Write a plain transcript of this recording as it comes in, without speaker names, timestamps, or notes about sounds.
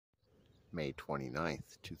May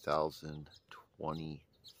 29th,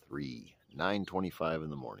 2023, 9:25 in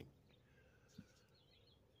the morning.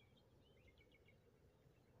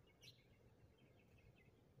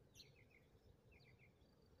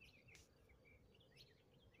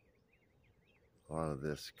 A lot of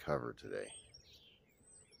this cover today.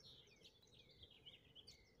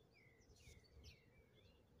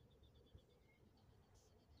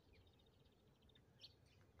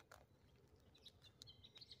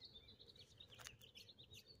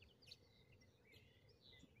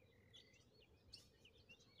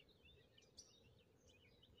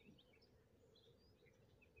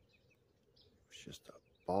 It's just a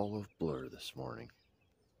ball of blur this morning.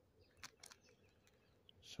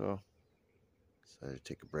 So, decided to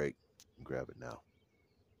take a break and grab it now.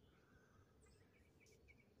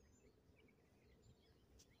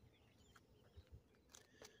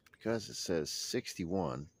 Because it says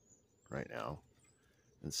 61 right now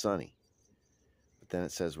and sunny. But then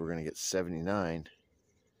it says we're going to get 79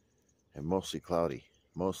 and mostly cloudy.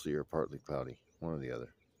 Mostly or partly cloudy. One or the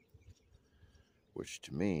other. Which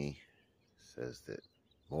to me says that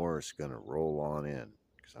more is going to roll on in.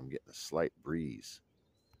 Because I'm getting a slight breeze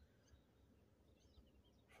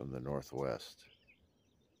from the northwest.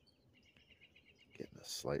 Getting a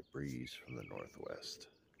slight breeze from the northwest.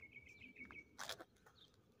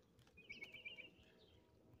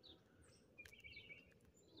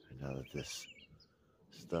 And now that this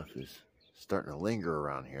stuff is starting to linger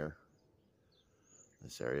around here,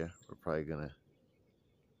 this area, we're probably going to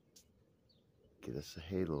get us a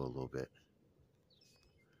halo a little bit.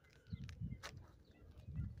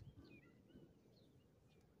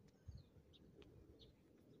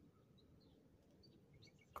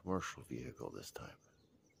 Commercial vehicle this time.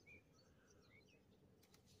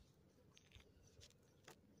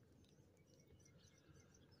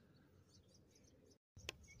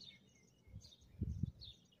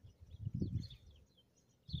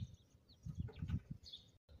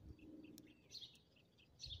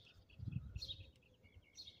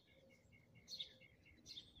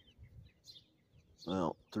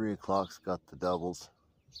 Well, 3 o'clock's got the doubles.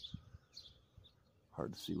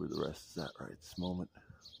 Hard to see where the rest is at right this moment.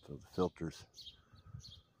 So the filters.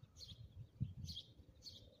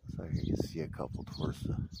 So here you can see a couple towards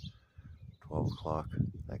the 12 o'clock.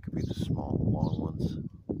 That could be the small, long ones.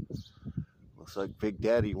 Looks like Big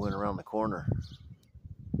Daddy went around the corner.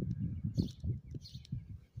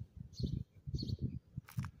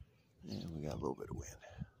 And we got a little bit of wind.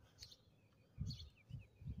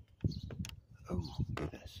 Oh,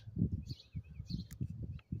 goodness.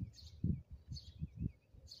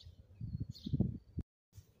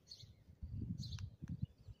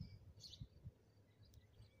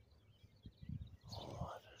 Hold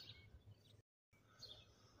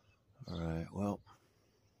on. Alright, well,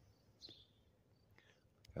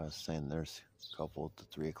 I was saying there's a couple at the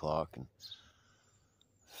 3 o'clock and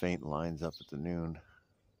faint lines up at the noon.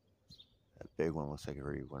 That big one looks like it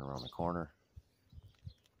already went around the corner.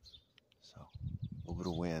 So, a little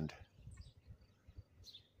bit of wind.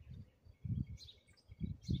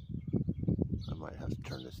 I might have to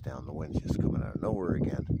turn this down. The wind's just coming out of nowhere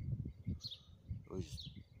again. It was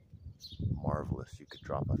marvelous. You could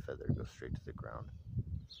drop a feather, go straight to the ground.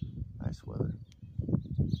 Nice weather.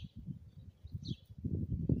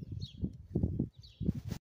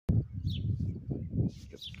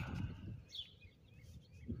 Yep.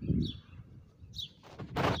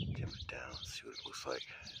 Dim it down, see what it looks like.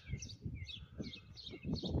 And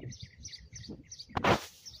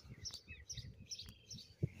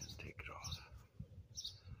take it off.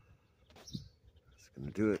 That's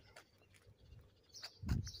gonna do it.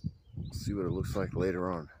 We'll see what it looks like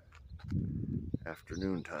later on.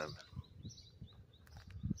 Afternoon time.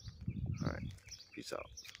 Alright, peace out.